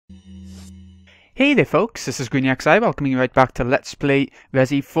Hey there folks, this is GreenXI, welcoming you right back to Let's Play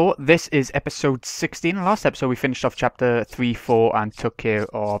Resi 4. This is episode 16. In the last episode we finished off chapter 3, 4 and took care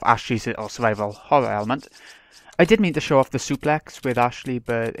of Ashley's little survival horror element. I did mean to show off the suplex with Ashley,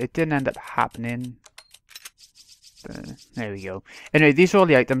 but it didn't end up happening. There we go. Anyway, these are all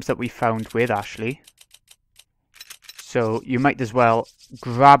the items that we found with Ashley. So you might as well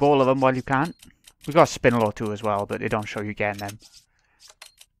grab all of them while you can. We've got a spindle or two as well, but they don't show you getting them.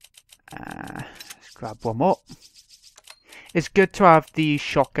 Let's grab one more. It's good to have the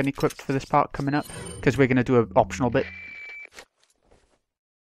shotgun equipped for this part coming up, because we're going to do an optional bit.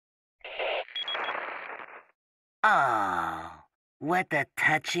 Oh, what a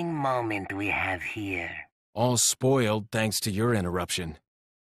touching moment we have here. All spoiled thanks to your interruption.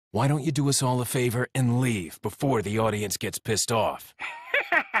 Why don't you do us all a favor and leave before the audience gets pissed off?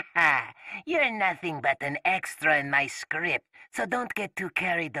 You're nothing but an extra in my script, so don't get too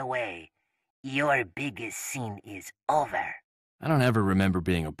carried away. Your biggest scene is over. I don't ever remember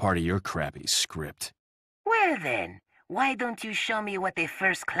being a part of your crappy script. Well then, why don't you show me what a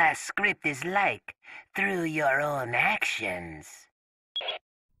first-class script is like through your own actions?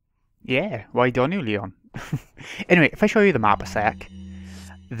 Yeah, why don't you, Leon? Anyway, if I show you the map a sec,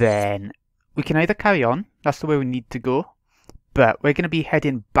 then we can either carry on, that's the way we need to go, but we're going to be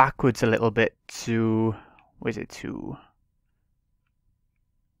heading backwards a little bit to... where's it to?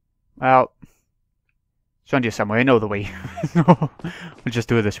 Well, it's around here somewhere, I know the way. We'll just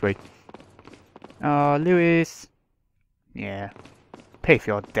do it this way. Oh, Lewis. Yeah. Pay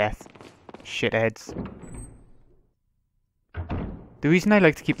for your death, shitheads. The reason I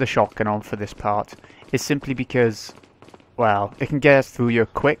like to keep the shotgun on for this part is simply because, well, it can get us through here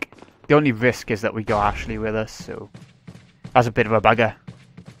quick. The only risk is that we got Ashley with us, so that's a bit of a bugger.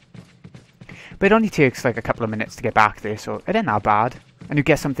 But it only takes like a couple of minutes to get back there, so it ain't that bad. And you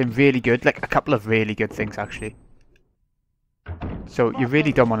get something really good, like a couple of really good things actually. So you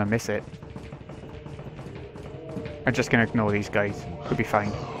really don't want to miss it. I'm just going to ignore these guys. We'll be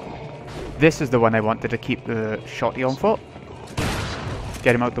fine. This is the one I wanted to keep the shotty on for.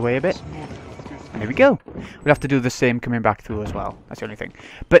 Get him out the way a bit. And there we go. We'll have to do the same coming back through as well. That's the only thing.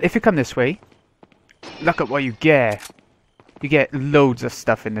 But if you come this way, look at what you get. You get loads of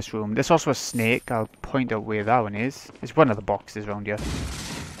stuff in this room. There's also a snake. I'll point out where that one is. It's one of the boxes around here.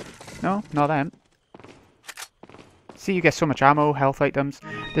 No, not them. See, you get so much ammo, health items.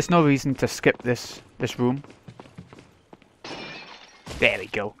 There's no reason to skip this room. There we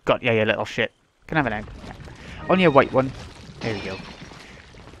go. Got ya, you little shit. Can I have an egg? Only a white one. There we go.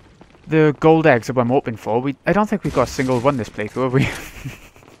 The gold eggs are what I'm hoping for. I don't think we've got a single one this playthrough, have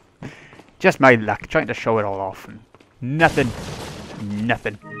we? Just my luck, trying to show it all off. And nothing.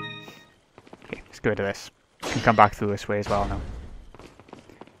 Nothing. Okay, let's go to this. We can come back through this way as well now.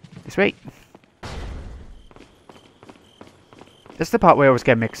 This way. This is the part where I always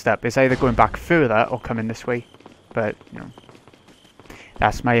get mixed up. It's either going back further or coming this way. But, you know.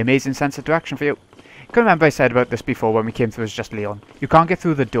 That's my amazing sense of direction for you. You can remember I said about this before when we came through as just Leon. You can't get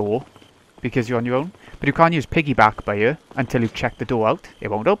through the door because you're on your own, but you can't use piggyback by you until you've checked the door out. It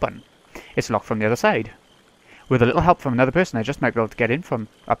won't open. It's locked from the other side. With a little help from another person, I just might be able to get in from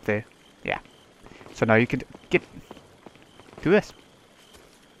up there. Yeah. So now you can do this.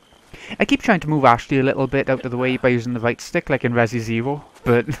 I keep trying to move Ashley a little bit out of the way by using the right stick like in Resi 0,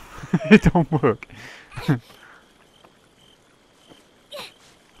 but it don't work.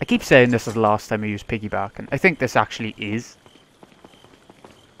 I keep saying this is the last time I use piggyback, and I think this actually is.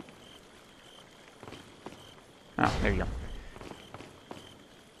 Oh, there we go.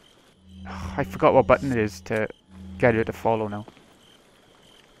 I forgot what button it is to get her to follow now.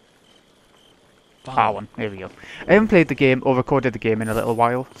 R1, there we go. I haven't played the game or recorded the game in a little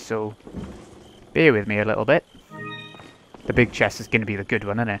while, so bear with me a little bit. The big chest is going to be the good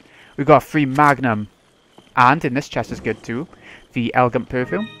one, isn't it? We've got a free Magnum, and in this chest is good too, the elegant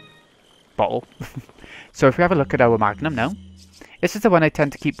perfume bottle. So if we have a look at our Magnum now, this is the one I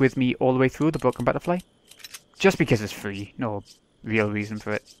tend to keep with me all the way through, the broken butterfly, just because it's free. No real reason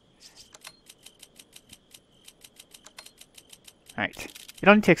for it. Right, it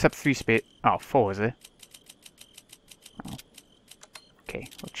only takes up 3 space. Oh, 4 is it? Oh. Okay,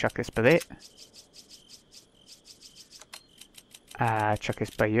 we'll chuck this by there. Chuck this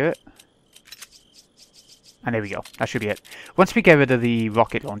by here. And there we go. That should be it. Once we get rid of the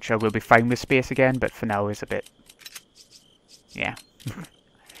rocket launcher, we'll be fine with space again, but for now it's a bit... yeah.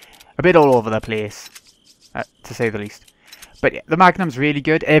 A bit all over the place, to say the least. But yeah, the Magnum's really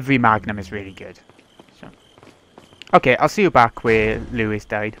good. Every Magnum is really good. So. Okay, I'll see you back where Lewis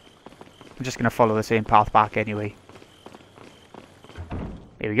died. I'm just going to follow the same path back anyway.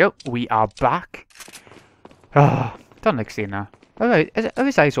 Here we go. We are back. Ah, don't like seeing that. Alright, are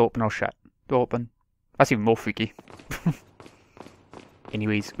his eyes open or shut? They're open. That's even more freaky.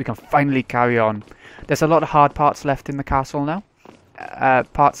 Anyways, we can finally carry on. There's a lot of hard parts left in the castle now.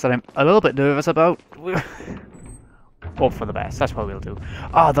 Parts that I'm a little bit nervous about. Hope for the best, that's what we'll do.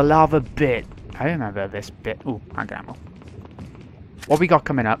 Ah, the lava bit. I remember this bit. Ooh, hand ammo. What we got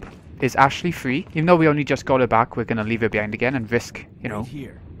coming up is Ashley free. Even though we only just got her back, we're going to leave her behind again and risk, you know.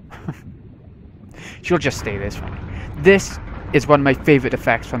 Here. She'll just stay there, it's fine. This is one of my favourite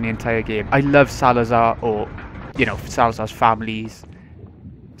effects from the entire game. I love Salazar, or, you know, Salazar's family's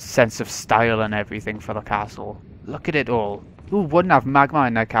sense of style and everything for the castle. Look at it all. Who wouldn't have magma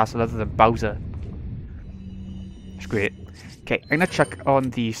in their castle other than Bowser? It's great. Okay, I'm going to chuck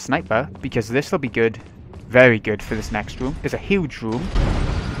on the sniper, because this will be good. Very good for this next room. It's a huge room.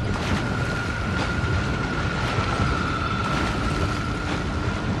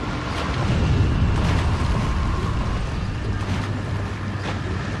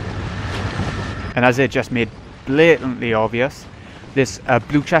 And as it just made blatantly obvious, there's a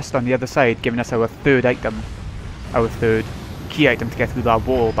blue chest on the other side giving us our third item, our third key item to get through that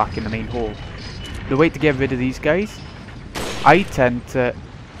wall back in the main hall. The way to get rid of these guys, I tend to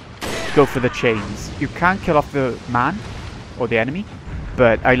go for the chains. You can kill off the man or the enemy,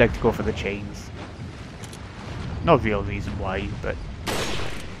 but I like to go for the chains. No real reason why, but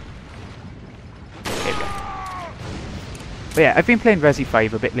there we go. But yeah, I've been playing Resi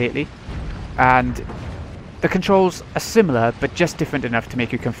 5 a bit lately, and the controls are similar, but just different enough to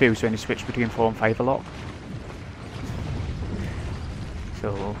make you confused when you switch between 4 and 5 a lot.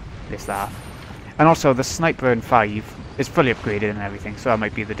 So, there's that. And also, the sniper in 5 is fully upgraded and everything, so that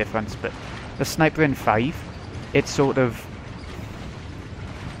might be the difference, but the sniper in 5, it's sort of...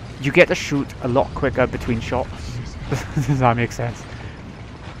 you get to shoot a lot quicker between shots. Does that make sense?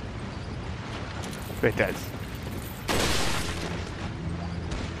 It does.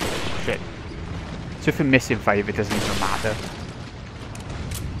 Shit. So if you're missing 5, it doesn't even matter.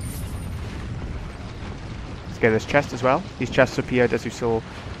 Let's get this chest as well. These chests appeared, as we saw,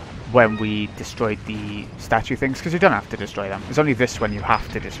 when we destroyed the statue things, because you don't have to destroy them. It's only this one you have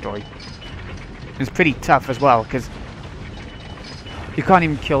to destroy. It's pretty tough as well, because you can't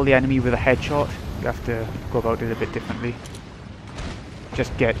even kill the enemy with a headshot. You have to go about it a bit differently.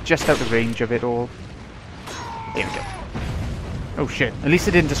 Just get just out of range of it all. There we go. Oh shit, at least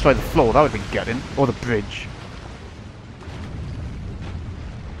it didn't destroy the floor, that would have been gutting. Or the bridge.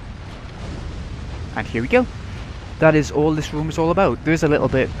 And here we go. That is all this room is all about. There is a little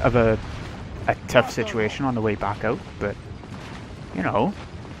bit of a tough situation on the way back out, but, you know,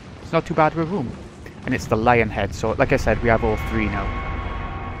 it's not too bad of a room. And it's the lion head, so like I said, we have all 3 now.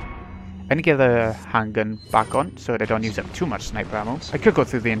 I'm going to get the handgun back on, so that I don't use up too much sniper ammo. I could go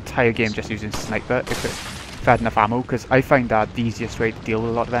through the entire game just using sniper if I had enough ammo, because I find that the easiest way to deal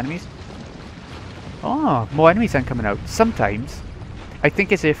with a lot of enemies. Oh, more enemies then coming out. Sometimes, I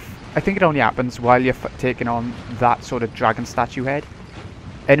think it only happens while you're taking on that sort of dragon statue head.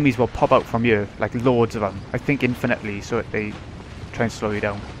 Enemies will pop out from you, like loads of them. I think infinitely, so that they try and slow you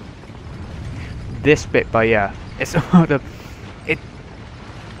down. This bit by here, it's sort of...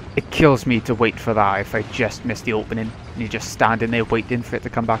 It kills me to wait for that if I just miss the opening and you're just standing there waiting for it to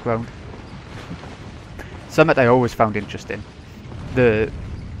come back round. Something I always found interesting. The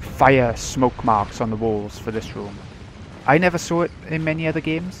fire smoke marks on the walls for this room. I never saw it in many other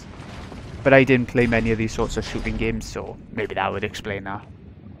games, but I didn't play many of these sorts of shooting games, so maybe that would explain that.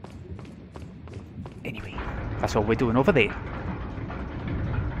 Anyway, that's all we're doing over there.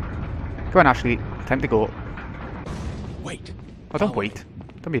 Come on, Ashley, time to go. Wait. Oh, don't wait.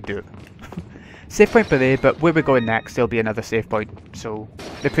 Don't be a dirt. Save point for there, but where we're going next, there'll be another save point, so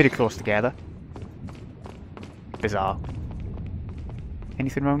they're pretty close together. Bizarre.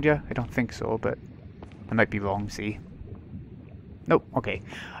 Anything around here? I don't think so, but I might be wrong, see. Nope, okay.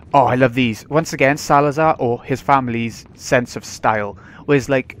 Oh, I love these. Once again, Salazar, or his family's sense of style, was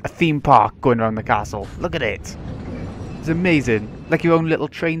like a theme park going around the castle. Look at it. It's amazing. Like your own little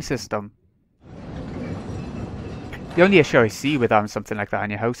train system. The only issue I see with having something like that in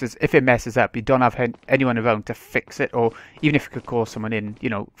your house is if it messes up, you don't have anyone around to fix it, or even if you could call someone in, you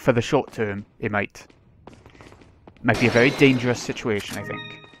know, for the short term, it might be a very dangerous situation, I think.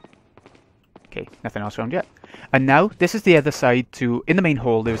 Okay, nothing else around yet. And now, this is the other side to... in the main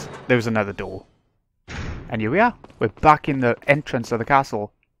hall, there's another door. And here we are. We're back in the entrance of the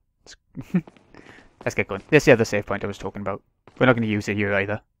castle. Let's get going. There's the other save point I was talking about. We're not going to use it here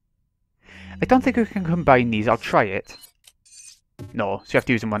either. I don't think we can combine these. I'll try it. No, so you have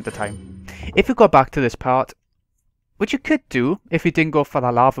to use them one at a time. If we go back to this part, Which you could do if you didn't go for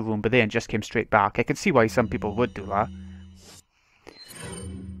that lava room but then just came straight back. I can see why some people would do that.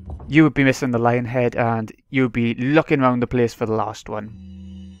 You would be missing the lion head and you would be looking around the place for the last one.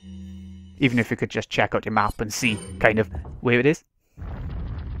 Even if you could just check out your map and see kind of where it is.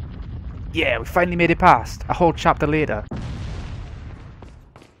 Yeah, we finally made it past. A whole chapter later.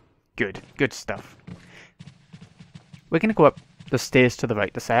 Good stuff. We're going to go up the stairs to the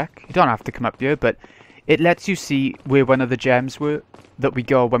right a sec. You don't have to come up here, but it lets you see where one of the gems were that we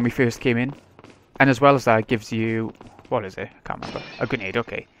got when we first came in. And as well as that, it gives you... what is it? I can't remember. A grenade,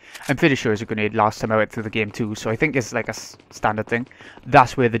 okay. I'm pretty sure it's a grenade last time I went through the game too, so I think it's like a standard thing.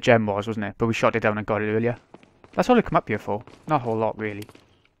 That's where the gem was, wasn't it? But we shot it down and got it earlier. That's all I come up here for. Not a whole lot, really.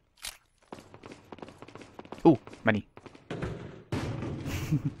 Ooh, money.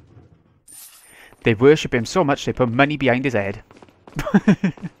 They worship him so much they put money behind his head.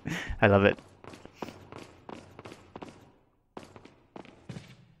 I love it.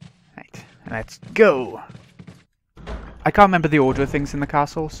 Right, let's go. I can't remember the order of things in the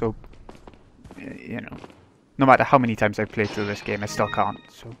castle, so, you know, no matter how many times I've played through this game, I still can't,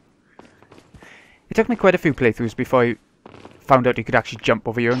 so. It took me quite a few playthroughs before I found out you could actually jump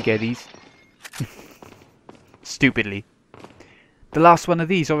over here and get these. Stupidly. The last one of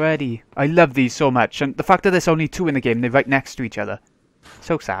these already. I love these so much, and the fact that there's only two in the game, they're right next to each other.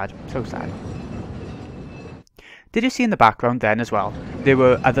 So sad, so sad. Did you see in the background then as well, there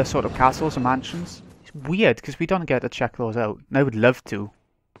were other sort of castles and mansions? It's weird, because we don't get to check those out, and I would love to.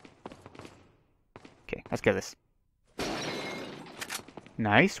 Okay, let's get this.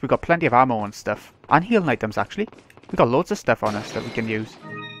 Nice, we got plenty of ammo and stuff. And healing items, actually. We got loads of stuff on us that we can use.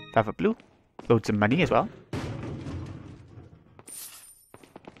 Have a blue. Loads of money as well.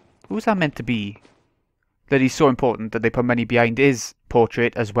 Who's that meant to be? That he's so important that they put money behind his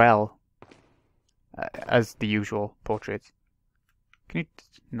portrait as well. As the usual portraits. Can you...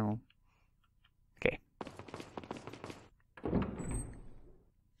 no. Okay.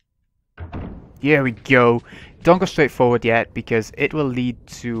 Here we go. Don't go straight forward yet because it will lead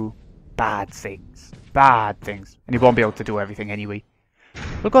to bad things. Bad things. And you won't be able to do everything anyway.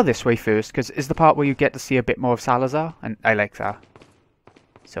 We'll go this way first because it's the part where you get to see a bit more of Salazar. And I like that.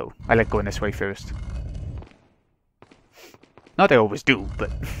 So, I like going this way first. Not that I always do,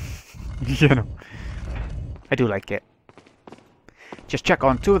 but, you know, I do like it. Just check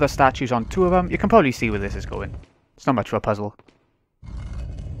on two of the statues on two of them. You can probably see where this is going. It's not much of a puzzle.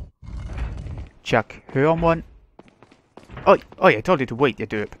 Chuck her on one. Oh yeah, I told you to wait, you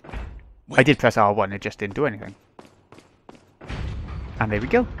derp. I did press R1, it just didn't do anything. And there we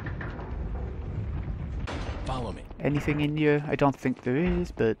go. Follow me. Anything in here? I don't think there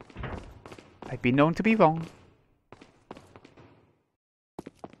is, but I've been known to be wrong.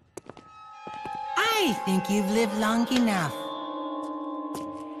 I think you've lived long enough.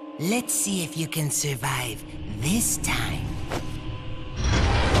 Let's see if you can survive this time.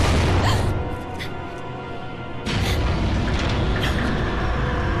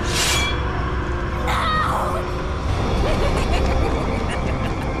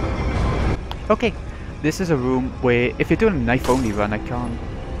 Okay, this is a room where if you're doing a knife-only run, I can't...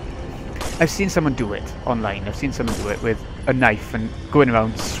 I've seen someone do it online. I've seen someone do it with a knife and going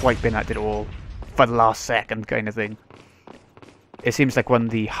around swiping at it all for the last second kind of thing. It seems like one of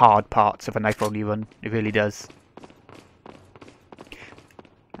the hard parts of a knife-only run. It really does.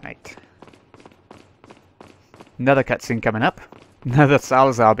 Right. Another cutscene coming up. Another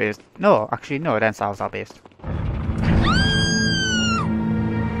Salazar based. No, actually, no, it ain't Salazar based.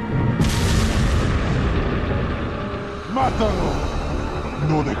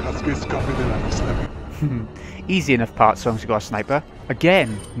 No dejas que escape de la vista. Easy enough part as long as you got a sniper.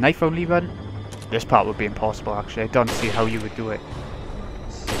 Again, knife only run. This part would be impossible actually. I don't see how you would do it.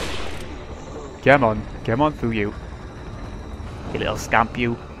 Come on through you. You little scamp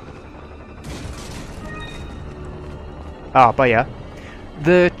you. Ah, but yeah.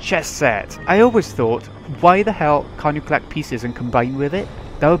 The chest set. I always thought, why the hell can't you collect pieces and combine with it?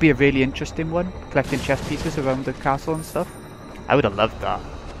 That would be a really interesting one, collecting chess pieces around the castle and stuff. I would have loved that.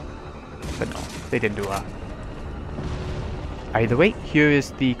 But no, they didn't do that. Either way, here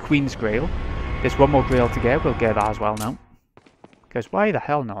is the Queen's Grail. There's one more Grail to get, we'll get that as well now. Because why the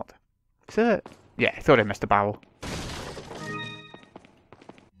hell not? Is it? Yeah, I thought I missed a barrel.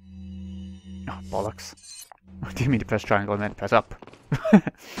 Oh, bollocks. I didn't mean to press triangle, I meant to press up.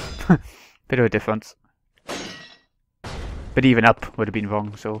 Bit of a difference. But even up would have been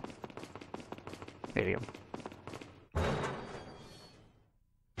wrong, so... There we go.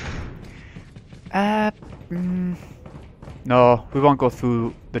 No, we won't go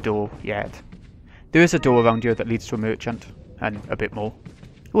through the door yet. There is a door around here that leads to a merchant, and a bit more.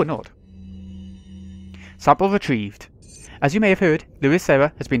 Oh, a note. Sample retrieved. As you may have heard, Louis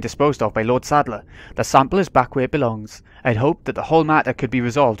Sarah has been disposed of by Lord Sadler. The sample is back where it belongs. I'd hoped that the whole matter could be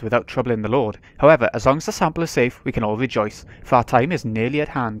resolved without troubling the Lord. However, as long as the sample is safe, we can all rejoice, for our time is nearly at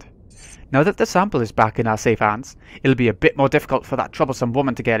hand. Now that the sample is back in our safe hands, it'll be a bit more difficult for that troublesome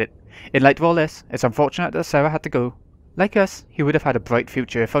woman to get it. In light of all this, it's unfortunate that Sarah had to go. Like us, he would have had a bright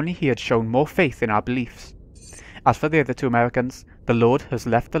future if only he had shown more faith in our beliefs. As for the other 2 Americans, the Lord has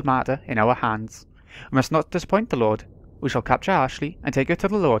left the matter in our hands. We must not disappoint the Lord. We shall capture Ashley and take her to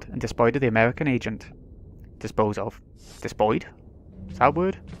the Lord and dispose of the American agent. Dispose of? Despoid? Is that a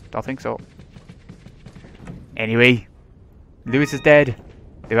word? Don't think so. Anyway, Louis is dead.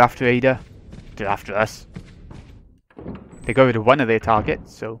 They're after Ada. They're after us. They got rid of one of their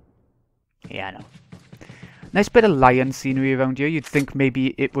targets, so... yeah, I know. Nice bit of lion scenery around here. You'd think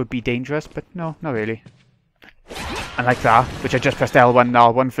maybe it would be dangerous, but no, not really. And like that, which I just pressed L1 and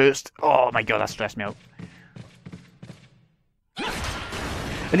R1 first. Oh my god, that stressed me out.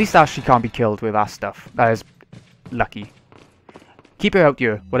 At least Ashley can't be killed with that stuff. That is lucky. Keep her out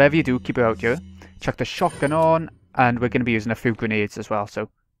here. Whatever you do, keep her out here. Chuck the shotgun on, and we're going to be using a few grenades as well, so...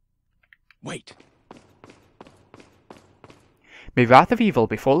 Wait. May wrath of evil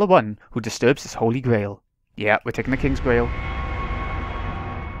befall the one who disturbs his holy grail. Yeah, we're taking the King's Grail.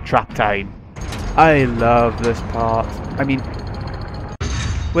 Trap time. I love this part. I mean,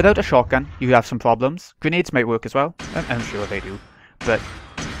 without a shotgun, you have some problems. Grenades might work as well. I'm sure they do. But,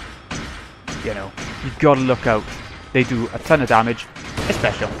 you know, you gotta look out. They do a ton of damage,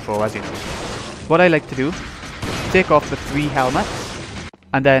 especially on the throw, as you know. What I like to do, take off the 3 helmets,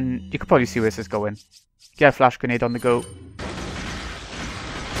 and then you can probably see where this is going. Get a flash grenade on the go.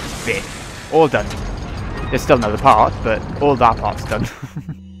 There. All done. There's still another part, but all that part's done.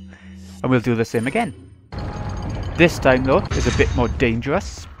 And we'll do the same again. This time, though, is a bit more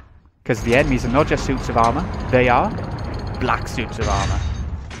dangerous, because the enemies are not just suits of armour, they are black suits of armour.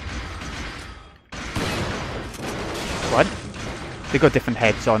 What? They got different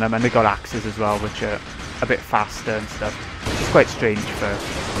heads on them, and they got axes as well, which are a bit faster and stuff. Which is quite strange for,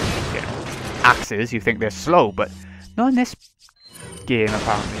 you know, axes. You think they're slow, but not in this game,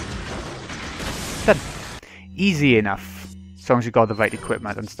 apparently. Done. Easy enough, as long as you've got the right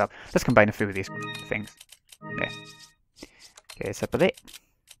equipment and stuff. Let's combine a few of these things. There. Okay, set with it.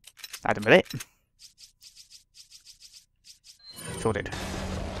 Add them with it. Sorted.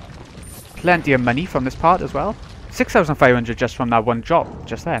 Plenty of money from this part as well. 6,500 just from that one job,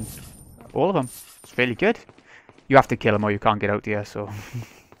 just then. All of them. It's really good. You have to kill them or you can't get out here, so...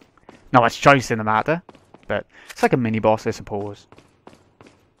 not much choice in the matter. But it's like a mini-boss, I suppose.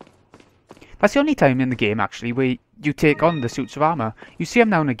 That's the only time in the game, actually, where you take on the suits of armour. You see them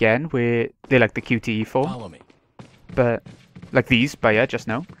now and again, where they're like the QTE form. Follow me. But, like these by here just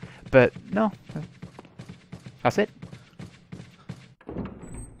now. But, no. That's it.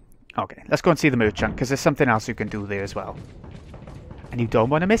 Okay, let's go and see the merchant, because there's something else you can do there as well. And you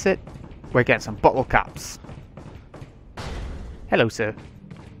don't want to miss it. We're getting some bottle caps. Hello, sir.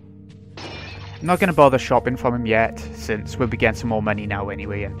 I'm not going to bother shopping from him yet, since we'll be getting some more money now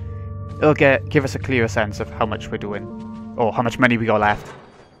anyway, and it'll give us a clearer sense of how much we're doing, or how much money we got left.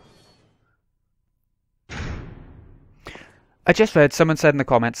 I just read someone said in the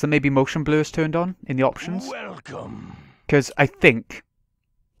comments that maybe motion blur is turned on in the options. Welcome. Because I think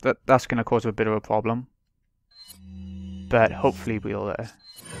that that's going to cause a bit of a problem. But hopefully we'll...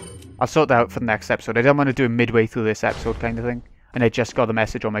 I'll sort that out for the next episode. I don't want to do it midway through this episode kind of thing. And I just got a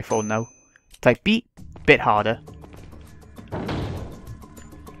message on my phone now. Type B, bit harder.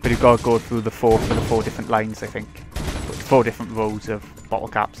 But you've got to go through the 4 for the 4 different lines, I think. 4 different rows of bottle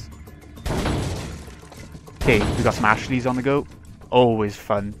caps. Okay, we've got some Ashleys on the go. Always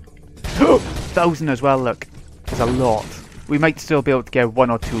fun. 1,000 as well, look. There's a lot. We might still be able to get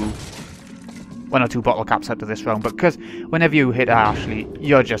one or two bottle caps out of this round, but because whenever you hit Ashley,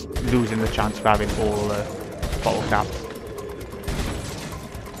 you're just losing the chance of having all the bottle caps.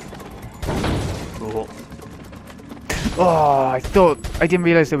 Oh, I didn't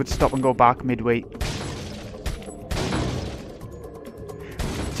realise they would stop and go back midway.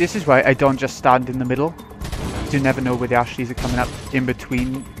 This is why I don't just stand in the middle. You never know where the Ashleys are coming up in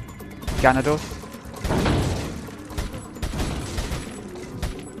between Ganados.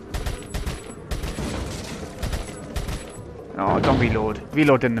 Oh, don't reload.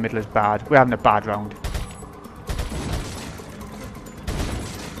 Reload in the middle is bad. We're having a bad round.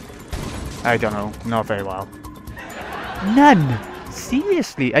 I don't know. Not very well. None!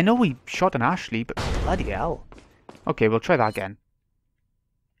 Seriously? I know we shot an Ashley, but bloody hell. Okay, we'll try that again.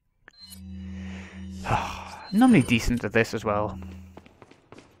 I'm normally decent at this as well.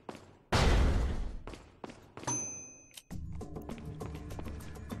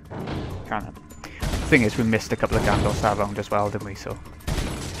 Kind of. Thing is, we missed a couple of gandos that round as well, didn't we? So,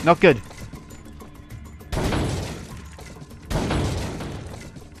 not good.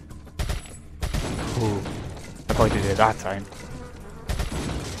 Ooh, avoided it that time.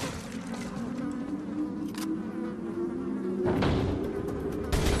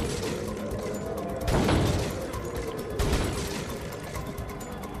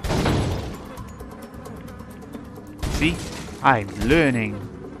 See, I'm learning.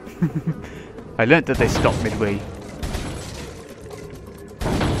 I learnt that they stop midway.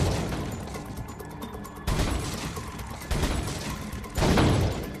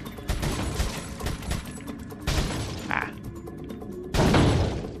 Ah.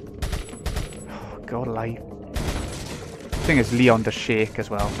 Oh, God alive. Thing is, Leon does shake as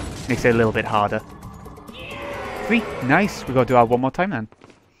well. Makes it a little bit harder. 3, nice. We got to do that one more time then.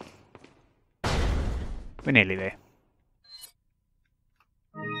 We're nearly there.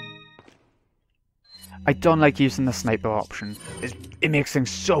 I don't like using the sniper option. It makes things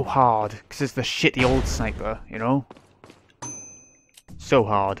so hard, because it's the shitty old sniper, you know? So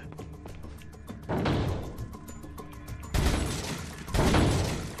hard.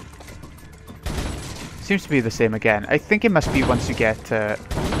 Seems to be the same again. I think it must be once you get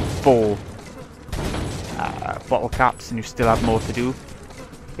 4 bottle caps and you still have more to do.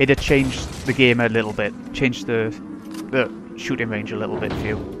 It'd change the game a little bit. Change the shooting range a little bit for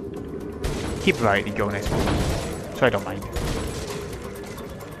you. Keep variety going, I suppose. So I don't mind.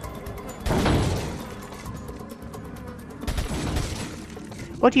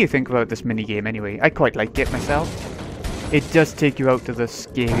 What do you think about this mini game anyway? I quite like it myself. It does take you out of the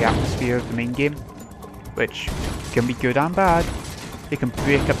scary atmosphere of the main game, which can be good and bad. It can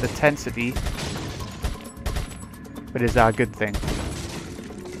break up the tensity, but is that a good thing?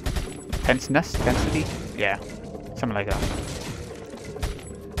 Tenseness? Tensity? Yeah, something like that.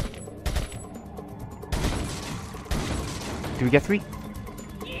 Do we get 3?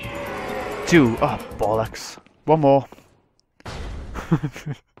 2. Oh, bollocks. One more.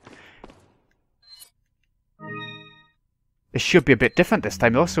 It should be a bit different this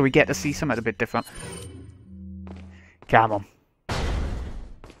time though, so we get to see something a bit different. Come on.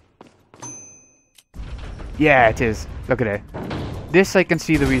 Yeah, it is. Look at it. This I can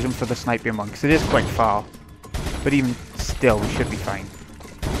see the reason for the sniping one, because it is quite far. But even still, we should be fine.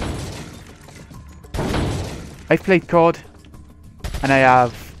 I've played COD. And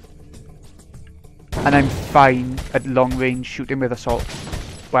I'm fine at long range shooting with assault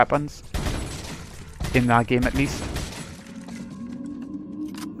weapons. In that game at least.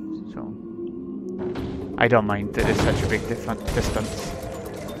 So I don't mind that it's such a big distance.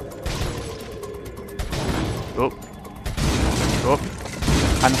 Oh. Oh.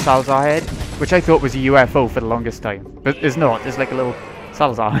 And the Salazar head, which I thought was a UFO for the longest time. But it's not, it's like a little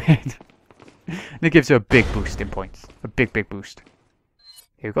Salazar head. And it gives you a big boost in points. A big boost.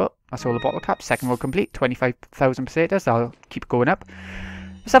 Here we go. That's all the bottle caps. Second row complete. 25,000 pesetas. I'll keep going up.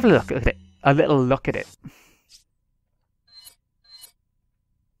 Let's have a look at it. A little look at it.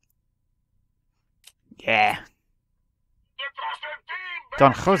 Yeah.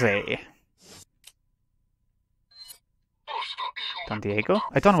 Don Jose. Don Diego.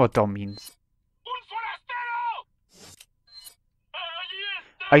 I don't know what Don means.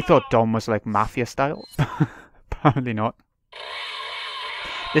 I thought Don was like mafia style. Apparently not.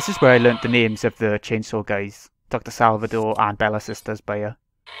 This is where I learnt the names of the chainsaw guys. Dr. Salvador and Bella Sisters by yeah.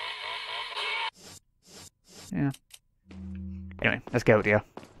 Anyway, let's get out of here.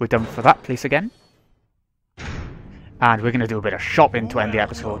 We're done for that place again. And we're going to do a bit of shopping to end the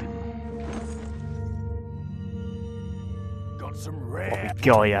episode. Got some What we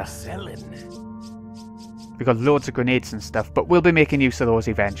got here. We got loads of grenades and stuff, but we'll be making use of those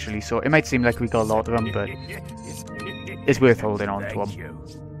eventually, so it might seem like we got a lot of them, but it's worth holding on to them.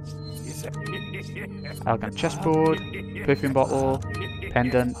 Algon chessboard, perfume bottle,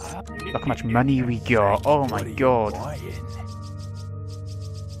 pendant. Look how much money we got. Oh my god.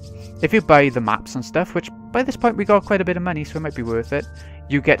 If you buy the maps and stuff, which by this point we got quite a bit of money, so it might be worth it,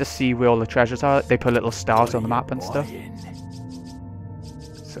 you get to see where all the treasures are. They put little stars on the map and stuff.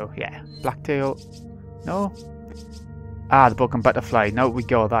 So yeah, blacktail. No. Ah, the broken butterfly. Now we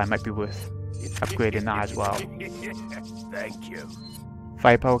got that, it might be worth upgrading that as well. Thank you.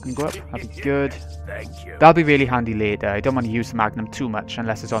 Firepower can go up, that'll be good. Thank you. That'll be really handy later. I don't want to use the Magnum too much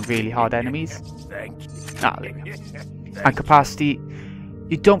unless it's on really hard enemies. Thank you. Ah, there we go. And capacity.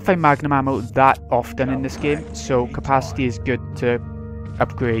 You don't find Magnum ammo that often in this game, so capacity is good to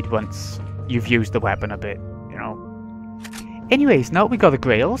upgrade once you've used the weapon a bit. Anyways, now we got the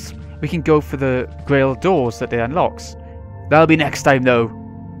grails, we can go for the grail doors that it unlocks. That'll be next time though.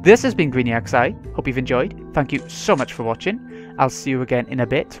 This has been GreenyXI. Hope you've enjoyed. Thank you so much for watching. I'll see you again in a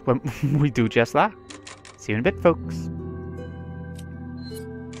bit when we do just that. See you in a bit, folks.